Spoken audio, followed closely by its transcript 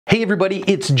Hey everybody,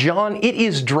 it's John. It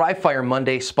is Dry Fire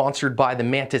Monday, sponsored by the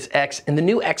Mantis X and the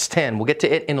new X10. We'll get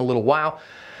to it in a little while.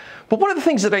 But one of the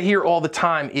things that I hear all the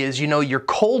time is, your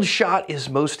cold shot is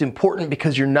most important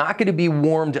because you're not going to be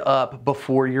warmed up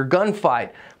before your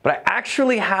gunfight. But I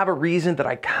actually have a reason that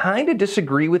I kind of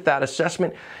disagree with that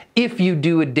assessment. If you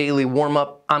do a daily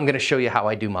warm-up, I'm going to show you how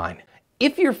I do mine.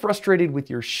 If you're frustrated with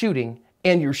your shooting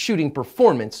and your shooting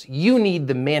performance, you need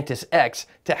the Mantis X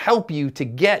to help you to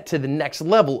get to the next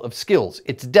level of skills.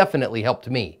 It's definitely helped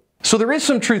me. So there is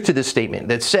some truth to this statement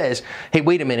that says, hey,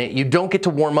 wait a minute, you don't get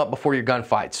to warm up before your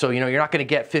gunfight. So, you're not going to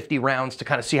get 50 rounds to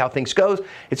kind of see how things goes.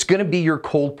 It's going to be your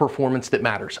cold performance that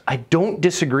matters. I don't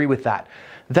disagree with that.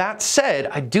 That said,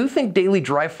 I do think daily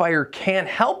dry fire can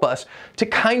help us to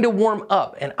kind of warm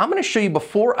up. And I'm going to show you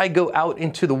before I go out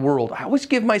into the world. I always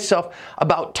give myself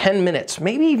about 10 minutes,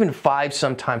 maybe even 5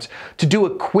 sometimes, to do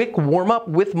a quick warm up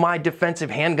with my defensive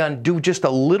handgun, do just a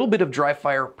little bit of dry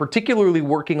fire, particularly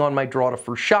working on my draw to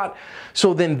first shot.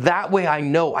 So then that way I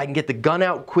know I can get the gun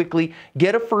out quickly,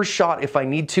 get a first shot if I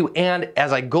need to, and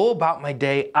as I go about my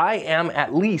day, I am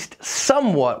at least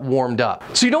somewhat warmed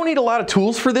up. So you don't need a lot of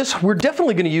tools for this. We're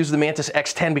definitely going to use the Mantis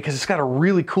X10 because it's got a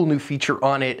really cool new feature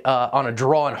on it, on a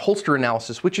draw and holster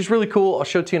analysis, which is really cool. I'll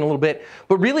show it to you in a little bit.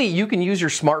 But really, you can use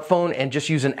your smartphone and just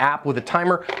use an app with a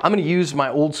timer. I'm going to use my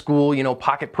old school,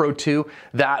 Pocket Pro 2.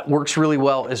 That works really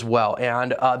well as well.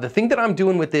 And the thing that I'm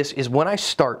doing with this is when I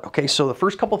start, okay, so the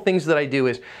first couple things that I do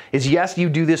is yes, you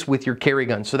do this with your carry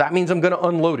gun. So that means I'm going to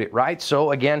unload it, right?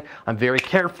 So again, I'm very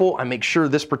careful. I make sure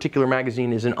this particular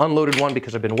magazine is an unloaded one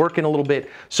because I've been working a little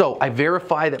bit. So I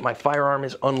verify that my firearm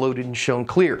is unloaded and shown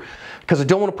clear because I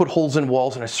don't want to put holes in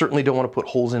walls, and I certainly don't want to put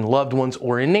holes in loved ones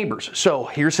or in neighbors. So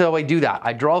here's how I do that.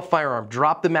 I draw a firearm,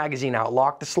 drop the magazine out,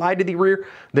 lock the slide to the rear,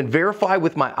 then verify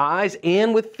with my eyes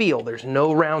and with feel. There's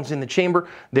no rounds in the chamber.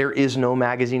 There is no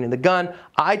magazine in the gun.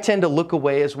 I tend to look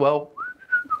away as well,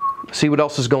 see what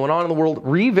else is going on in the world,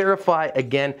 re-verify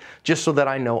again, just so that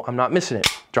I know I'm not missing it.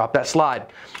 Drop that slide.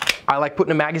 I like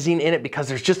putting a magazine in it because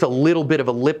there's just a little bit of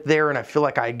a lip there and I feel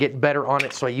like I get better on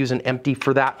it, so I use an empty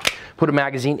for that. Put a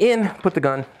magazine in, put the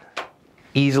gun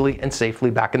easily and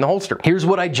safely back in the holster. Here's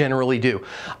what I generally do.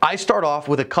 I start off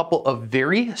with a couple of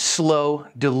very slow,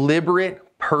 deliberate,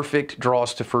 perfect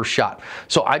draws to first shot.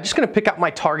 So I'm just going to pick out my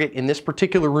target in this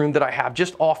particular room that I have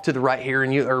just off to the right here,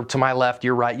 and or to my left,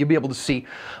 your right, you'll be able to see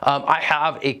I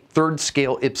have a 3rd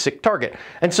scale IPSC target.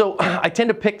 And so I tend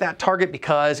to pick that target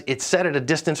because it's set at a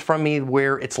distance from me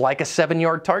where it's like a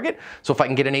 7-yard target. So if I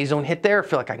can get an A-zone hit there, I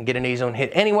feel like I can get an A-zone hit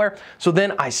anywhere. So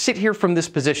then I sit here from this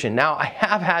position. Now I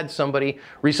have had somebody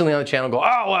recently on the channel go,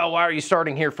 oh, well, why are you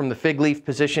starting here from the fig leaf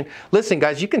position? Listen,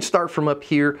 guys, you can start from up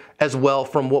here as well,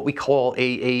 from what we call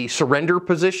a surrender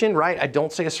position, right? I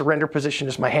don't say a surrender position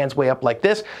is my hands way up like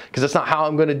this, because that's not how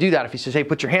I'm going to do that. If he says, hey,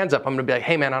 put your hands up, I'm going to be like,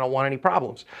 hey man, I don't want any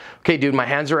problems. Okay, dude, my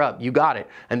hands are up. You got it.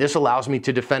 And this allows me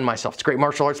to defend myself. It's a great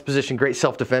martial arts position, great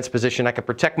self-defense position. I can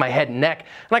protect my head and neck,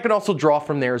 and I can also draw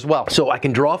from there as well. So I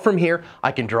can draw from here.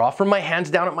 I can draw from my hands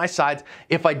down at my sides.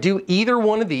 If I do either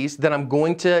one of these, then I'm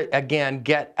going to, again,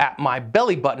 get at my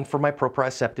belly button for my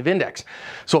proprioceptive index.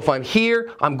 So if I'm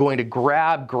here, I'm going to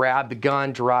grab the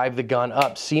gun, drive the gun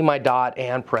up, see my dot,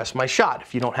 and press my shot.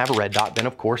 If you don't have a red dot, then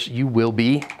of course you will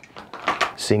be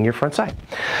seeing your front sight.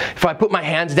 If I put my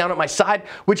hands down at my side,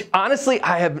 which honestly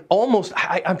I have almost,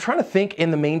 I'm trying to think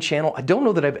in the main channel, I don't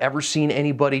know that I've ever seen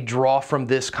anybody draw from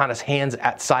this kind of hands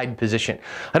at side position.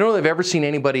 I don't know that I've ever seen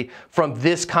anybody from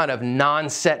this kind of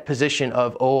non-set position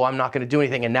of, oh, I'm not going to do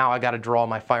anything and now I got to draw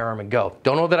my firearm and go.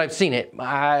 Don't know that I've seen it,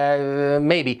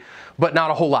 maybe, but not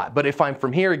a whole lot. But if I'm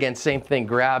from here, again, same thing,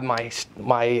 grab my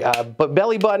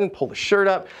belly button, pull the shirt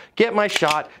up, get my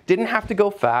shot, didn't have to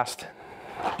go fast,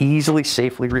 easily,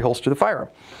 safely reholster the firearm.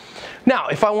 Now,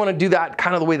 if I want to do that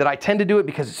kind of the way that I tend to do it,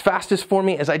 because it's fastest for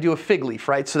me, is I do a fig leaf,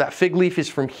 right? So that fig leaf is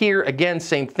from here. Again,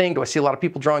 same thing. Do I see a lot of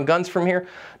people drawing guns from here?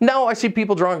 No, I see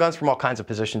people drawing guns from all kinds of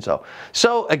positions though.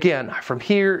 So again, from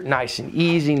here, nice and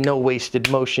easy, no wasted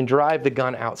motion, drive the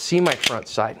gun out, see my front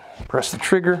sight, press the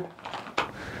trigger,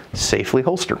 safely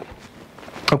holster.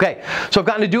 Okay, so I've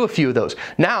gotten to do a few of those.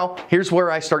 Now, here's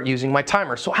where I start using my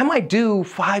timer. So I might do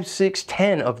 5, 6,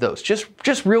 10 of those.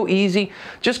 Just real easy.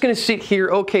 Just gonna sit here,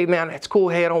 okay, man, it's cool.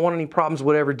 Hey, I don't want any problems,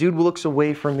 whatever. Dude looks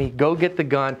away from me. Go get the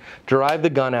gun, drive the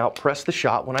gun out, press the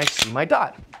shot when I see my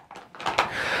dot.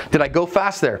 Did I go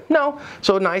fast there? No.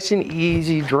 So nice and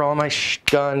easy, draw my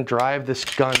gun, drive this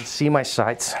gun, see my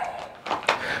sights.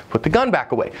 put the gun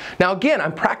back away. Now again,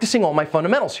 I'm practicing all my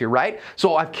fundamentals here, right?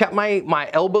 So I've kept my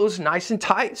elbows nice and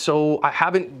tight, so I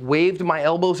haven't waved my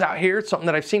elbows out here. It's something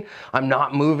that I've seen. I'm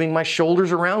not moving my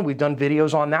shoulders around. We've done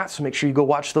videos on that, so make sure you go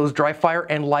watch those dry fire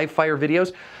and live fire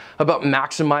videos about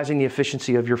maximizing the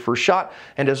efficiency of your first shot.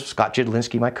 And as Scott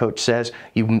Jedlinski, my coach, says,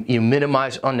 you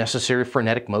minimize unnecessary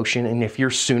frenetic motion, and if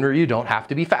you're sooner, you don't have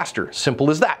to be faster.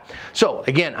 Simple as that. So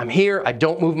again, I'm here, I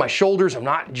don't move my shoulders, I'm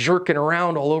not jerking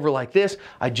around all over like this.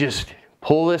 I just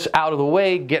pull this out of the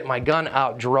way, get my gun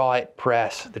out, draw it,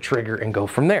 press the trigger, and go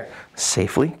from there.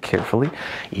 Safely, carefully,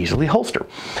 easily holster.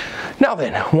 Now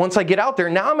then, once I get out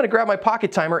there, now I'm gonna grab my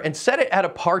pocket timer and set it at a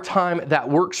par time that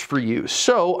works for you.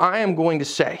 So I am going to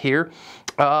set here,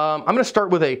 I'm gonna start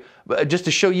with just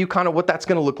to show you kind of what that's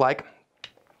gonna look like,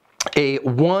 a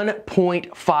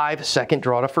 1.5 second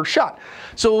draw to first shot.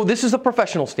 So this is a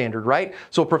professional standard, right?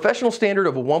 So a professional standard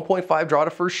of a 1.5 draw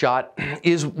to first shot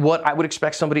is what I would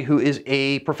expect somebody who is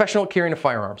a professional carrying a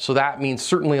firearm. So that means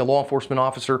certainly a law enforcement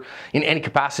officer in any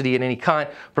capacity, in any kind,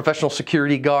 professional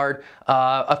security guard,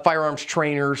 a firearms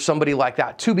trainer, somebody like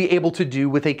that, to be able to do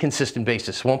with a consistent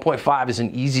basis. 1.5 is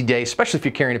an easy day, especially if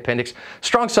you're carrying appendix.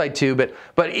 Strong side too,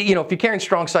 but you know, if you're carrying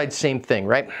strong side, same thing,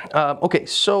 right? Okay,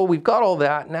 so we've got all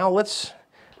that. Now let's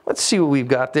see what we've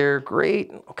got there.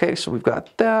 Great. Okay, so we've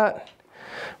got that.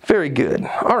 Very good.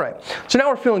 All right, so now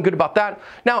we're feeling good about that.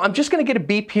 Now I'm just gonna get a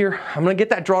beep here. I'm gonna get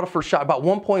that draw to first shot about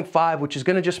 1.5, which is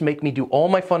gonna just make me do all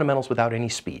my fundamentals without any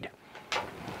speed.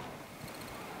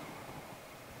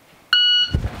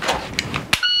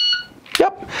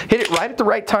 Yep, hit it right at the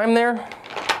right time there.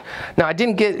 Now I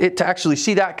didn't get it to actually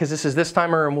see that because this is this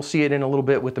timer, and we'll see it in a little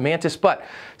bit with the Mantis, but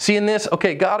seeing this,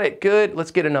 okay, got it, good.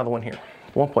 Let's get another one here,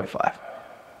 1.5.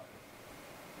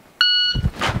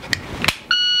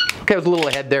 Okay, I was a little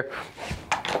ahead there.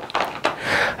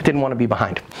 I didn't want to be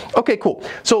behind. Okay, cool.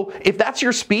 So if that's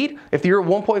your speed, if you're a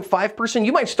 1.5 person,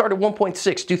 you might start at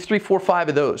 1.6, do 3, 4, 5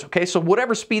 of those. Okay, so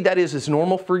whatever speed that is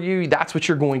normal for you, that's what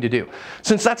you're going to do.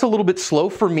 Since that's a little bit slow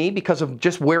for me because of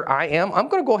just where I am, I'm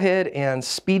going to go ahead and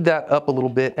speed that up a little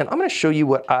bit, and I'm going to show you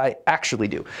what I actually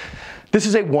do. This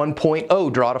is a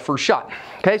 1.0 draw to first shot.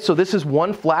 Okay, so this is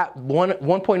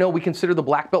 1.0 we consider the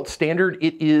black belt standard.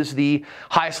 It is the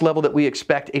highest level that we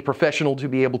expect a professional to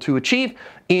be able to achieve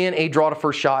in a draw to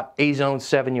first shot, A zone,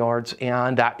 7 yards,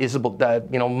 and that is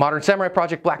the Modern Samurai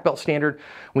Project black belt standard.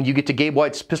 When you get to Gabe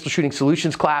White's pistol shooting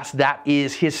solutions class, that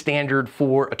is his standard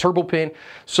for a turbo pin.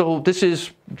 So this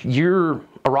is, you're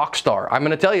a rock star. I'm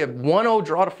going to tell you, 1.0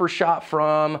 draw to first shot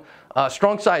from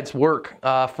strong sides work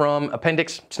from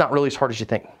appendix. It's not really as hard as you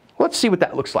think. Let's see what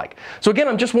that looks like. So again,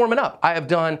 I'm just warming up. I have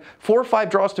done 4 or 5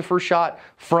 draws to first shot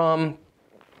from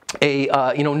a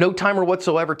no timer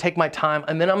whatsoever, take my time,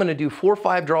 and then I'm going to do 4 or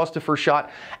 5 draws to first shot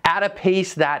at a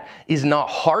pace that is not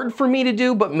hard for me to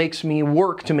do, but makes me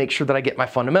work to make sure that I get my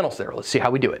fundamentals there. Let's see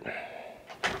how we do it.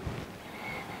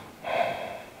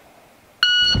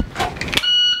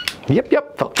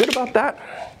 Yep, felt good about that.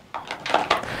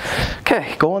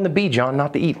 Okay, go on the B, John,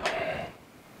 not the Eep.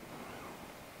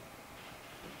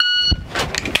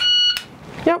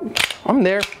 Yep, I'm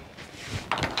there.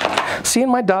 Seeing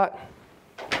my dot.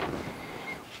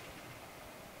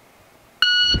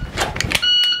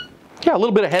 Yeah, a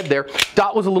little bit ahead there.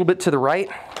 Dot was a little bit to the right.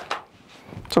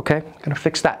 It's okay, I'm gonna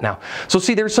fix that now. So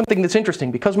see, there's something that's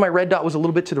interesting. Because my red dot was a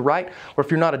little bit to the right, or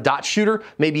if you're not a dot shooter,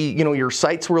 maybe your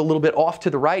sights were a little bit off to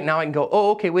the right. Now I can go,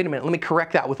 oh, okay, wait a minute, let me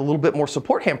correct that with a little bit more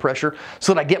support hand pressure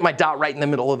so that I get my dot right in the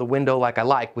middle of the window like I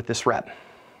like with this rep.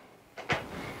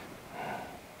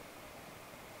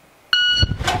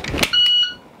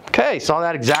 Okay, saw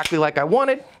that exactly like I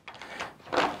wanted.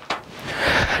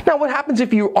 Now what happens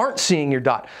if you aren't seeing your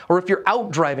dot, or if you're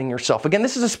out driving yourself? Again,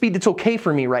 this is a speed that's okay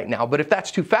for me right now, but if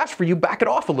that's too fast for you, back it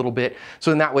off a little bit,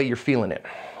 so in that way you're feeling it.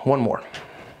 One more.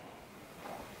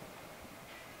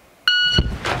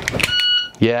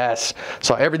 Yes,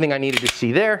 saw everything I needed to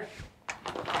see there.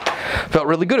 Felt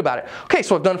really good about it. Okay,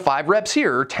 so I've done 5 reps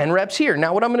here, or 10 reps here.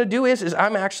 Now what I'm gonna do is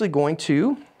I'm actually going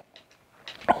to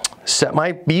set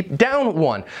my beep down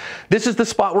 1. This is the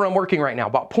spot where I'm working right now.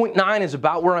 About 0.9 is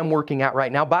about where I'm working at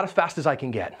right now, about as fast as I can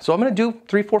get. So I'm gonna do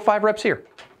 3, 4, 5 reps here.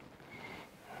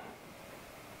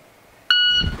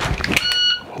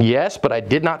 Yes, but I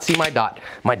did not see my dot.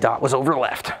 My dot was over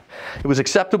left. It was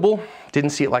acceptable,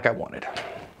 didn't see it like I wanted.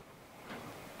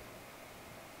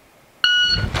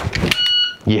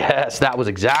 Yes, that was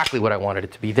exactly what I wanted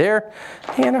it to be there,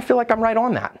 and I feel like I'm right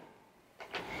on that.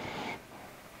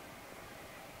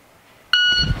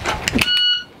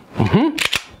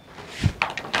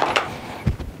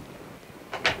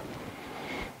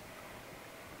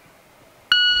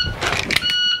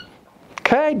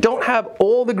 Okay, don't have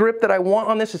all the grip that I want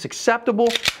on this. It's acceptable,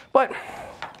 but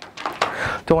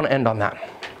don't want to end on that.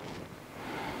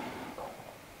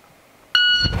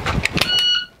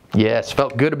 Yes,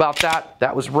 felt good about that.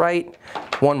 That was right.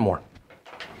 One more.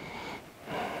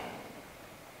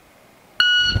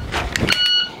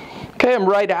 Okay, I'm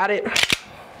right at it.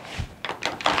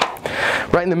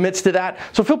 Right in the midst of that.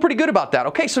 So I feel pretty good about that.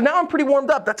 Okay, so now I'm pretty warmed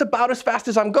up. That's about as fast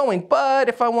as I'm going. But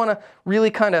if I want to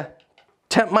really kind of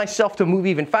tempt myself to move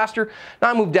even faster,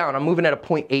 now I move down. I'm moving at a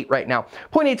 0.8 right now.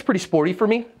 0.8 is pretty sporty for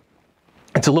me.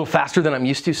 It's a little faster than I'm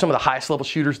used to. Some of the highest level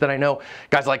shooters that I know,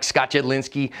 guys like Scott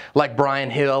Jedlinski, like Brian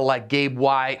Hill, like Gabe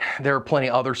White, there are plenty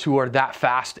others who are that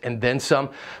fast and then some.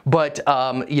 But,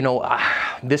 you know,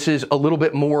 this is a little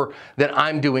bit more than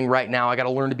I'm doing right now. I got to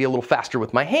learn to be a little faster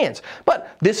with my hands.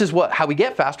 But this is how we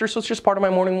get faster, so it's just part of my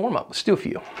morning warm-up. Let's do a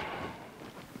few.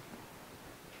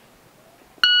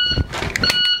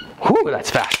 Whew,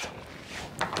 that's fast.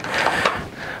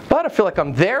 But I feel like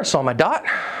I'm there, saw my dot,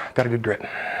 got a good grip.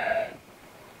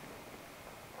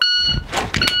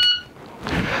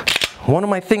 One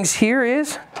of my things here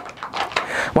is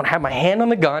I want to have my hand on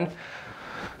the gun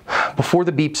before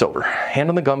the beep's over. Hand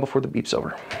on the gun before the beep's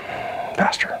over.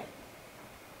 Faster.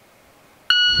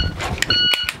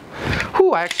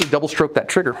 Whew, I actually double stroked that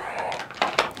trigger.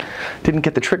 Didn't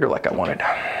get the trigger like I wanted.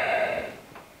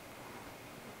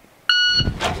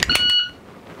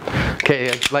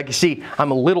 Okay, like you see,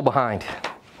 I'm a little behind.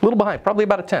 A little behind, probably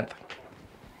about a 1/10.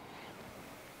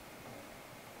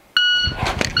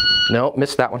 No,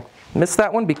 missed that one. Missed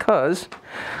that one because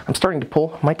I'm starting to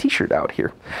pull my t-shirt out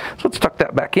here. So let's tuck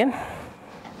that back in.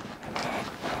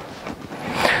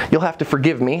 You'll have to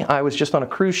forgive me. I was just on a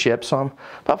cruise ship, so I'm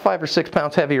about 5 or 6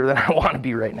 pounds heavier than I want to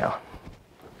be right now.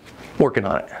 Working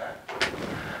on it.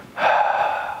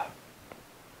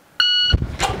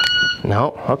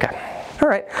 No, okay. All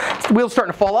right, the wheel's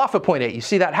starting to fall off at 0.8. You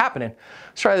see that happening.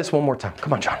 Let's try this one more time.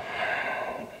 Come on, John.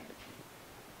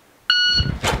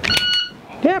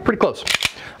 Yeah, pretty close.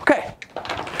 Okay.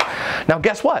 Now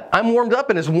guess what? I'm warmed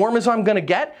up and as warm as I'm gonna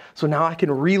get, so now I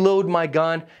can reload my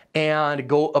gun and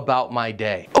go about my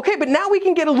day. Okay, but now we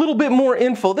can get a little bit more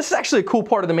info. This is actually a cool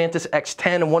part of the Mantis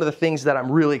X10, and one of the things that I'm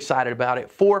really excited about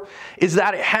it for is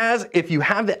that it has, if you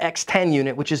have the X10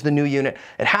 unit, which is the new unit,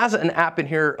 it has an app in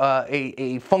here,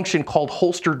 a function called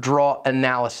holster draw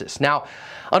analysis. Now,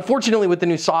 unfortunately with the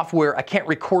new software, I can't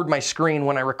record my screen.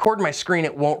 When I record my screen,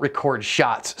 it won't record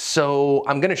shots. So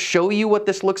I'm gonna show you what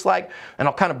this looks like, and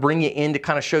I'll kind of bring you in to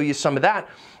kind of show you some of that.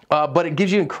 But it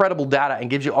gives you incredible data and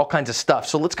gives you all kinds of stuff.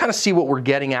 So let's kind of see what we're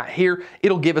getting at here.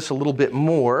 It'll give us a little bit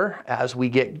more as we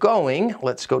get going.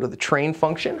 Let's go to the train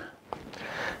function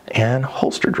and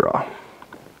holster draw.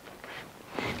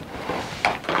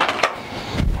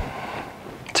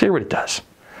 Let's hear what it does.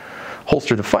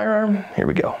 Holster the firearm. Here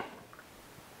we go.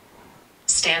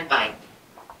 Stand by.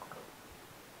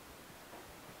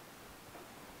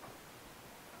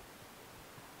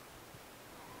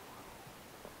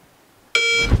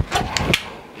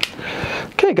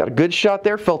 Okay, got a good shot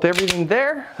there, felt everything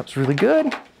there. That was really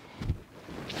good.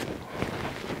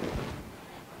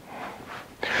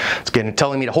 It's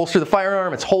telling me to holster the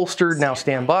firearm. It's holstered, now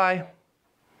stand by.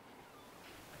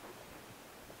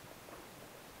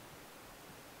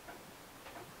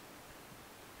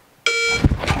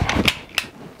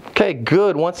 Okay,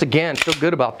 good. Once again, feel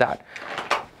good about that.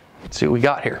 Let's see what we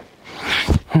got here.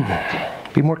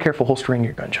 Be more careful holstering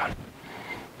your gun, John.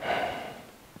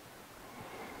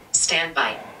 Stand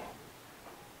by.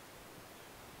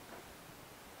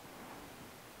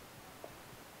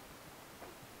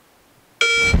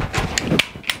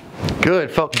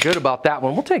 Good, felt good about that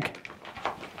one. We'll take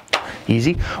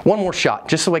easy. One more shot,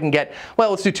 just so I can get, well,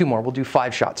 let's do 2 more. We'll do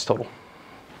 5 shots total.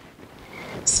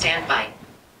 Stand by.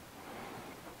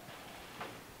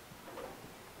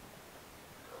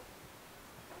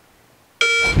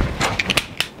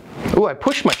 Ooh, I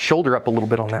pushed my shoulder up a little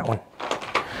bit on that one.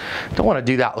 Don't want to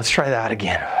do that. Let's try that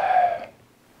again.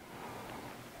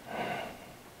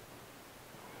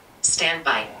 Stand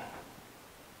by.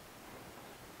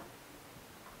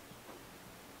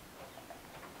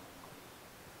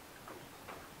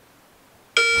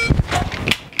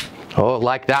 Oh,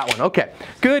 like that one. Okay,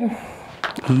 good.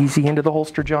 Easy into the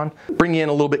holster, John. Bring you in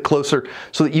a little bit closer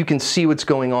so that you can see what's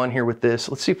going on here with this.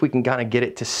 Let's see if we can kind of get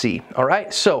it to see. All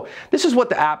right, so this is what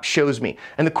the app shows me.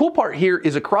 And the cool part here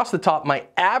is across the top, my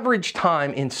average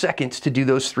time in seconds to do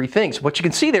those 3 things. What you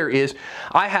can see there is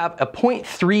I have a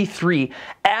 0.33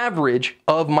 average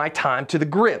of my time to the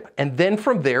grip. And then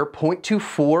from there,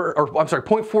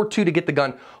 0.42 to get the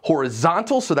gun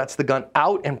horizontal. So that's the gun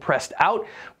out and pressed out.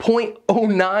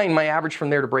 0.09, my average from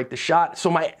there to break the shot. So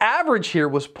my average here here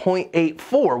was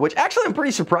 0.84, which actually I'm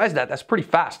pretty surprised at. That's pretty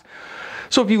fast.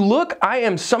 So if you look, I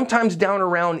am sometimes down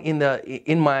around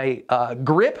in my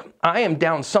grip. I am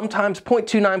down sometimes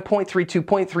 0.29, 0.32,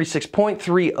 0.36,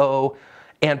 0.30,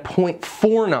 and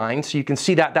 0.49. So you can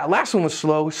see that. That last one was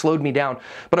slow, slowed me down.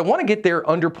 But I want to get there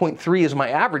under 0.3 as my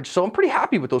average. So I'm pretty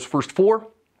happy with those first four.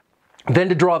 Then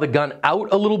to draw the gun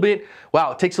out a little bit,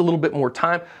 wow, it takes a little bit more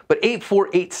time, but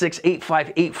 8.4, 8.6,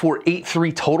 8.5, 8.4,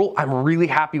 8.3 total, I'm really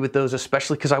happy with those,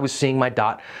 especially because I was seeing my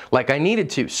dot like I needed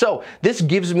to. So this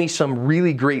gives me some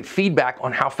really great feedback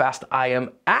on how fast I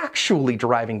am actually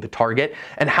driving the target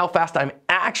and how fast I'm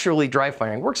actually dry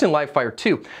firing. Works in live fire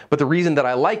too, but the reason that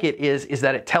I like it is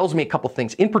that it tells me a couple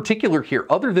things. In particular here,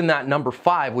 other than that number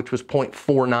 5, which was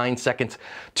 0.49 seconds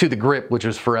to the grip, which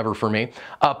is forever for me,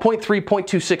 0.3,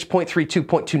 0.26, 0.32,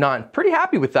 0.29, pretty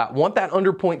happy with that. Want that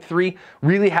under 0.3,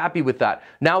 really happy with that.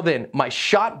 Now then, my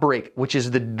shot break, which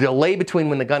is the delay between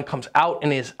when the gun comes out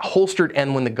and is holstered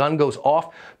and when the gun goes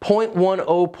off, 0.10,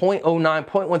 0.09,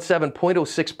 0.17,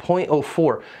 0.06,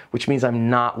 0.04, which means I'm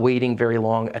not waiting very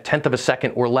long, a tenth of a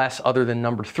second or less other than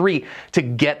number 3 to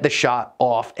get the shot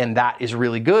off, and that is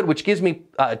really good, which gives me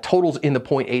totals in the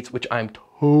 0.8s, which I'm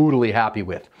totally happy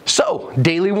with. So,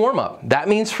 daily warm-up. That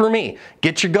means for me,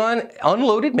 get your gun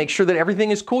unloaded, make sure that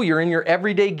everything is cool. You're in your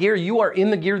everyday gear. You are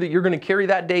in the gear that you're going to carry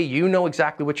that day. You know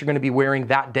exactly what you're going to be wearing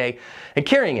that day and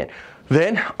carrying it.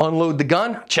 Then unload the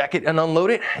gun, check it and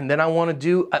unload it, and then I want to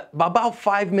do about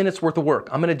 5 minutes worth of work.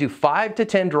 I'm going to do 5 to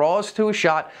 10 draws to a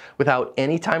shot without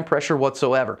any time pressure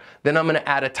whatsoever. Then I'm going to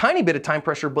add a tiny bit of time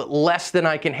pressure, but less than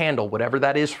I can handle. Whatever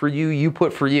that is for you, you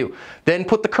put for you. Then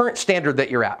put the current standard that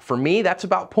you're at. For me, that's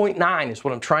about 0.9 is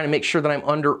what I'm trying to make sure that I'm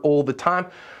under all the time.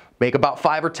 Make about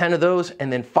 5 or 10 of those,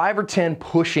 and then 5 or 10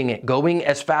 pushing it, going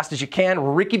as fast as you can,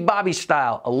 Ricky Bobby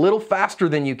style, a little faster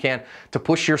than you can to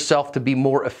push yourself to be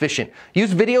more efficient.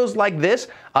 Use videos like this.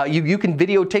 You can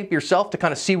videotape yourself to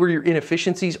kind of see where your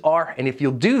inefficiencies are, and if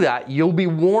you'll do that, you'll be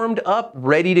warmed up,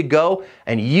 ready to go,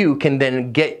 and you can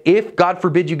then get, if God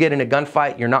forbid you get in a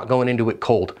gunfight, you're not going into it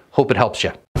cold. Hope it helps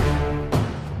you.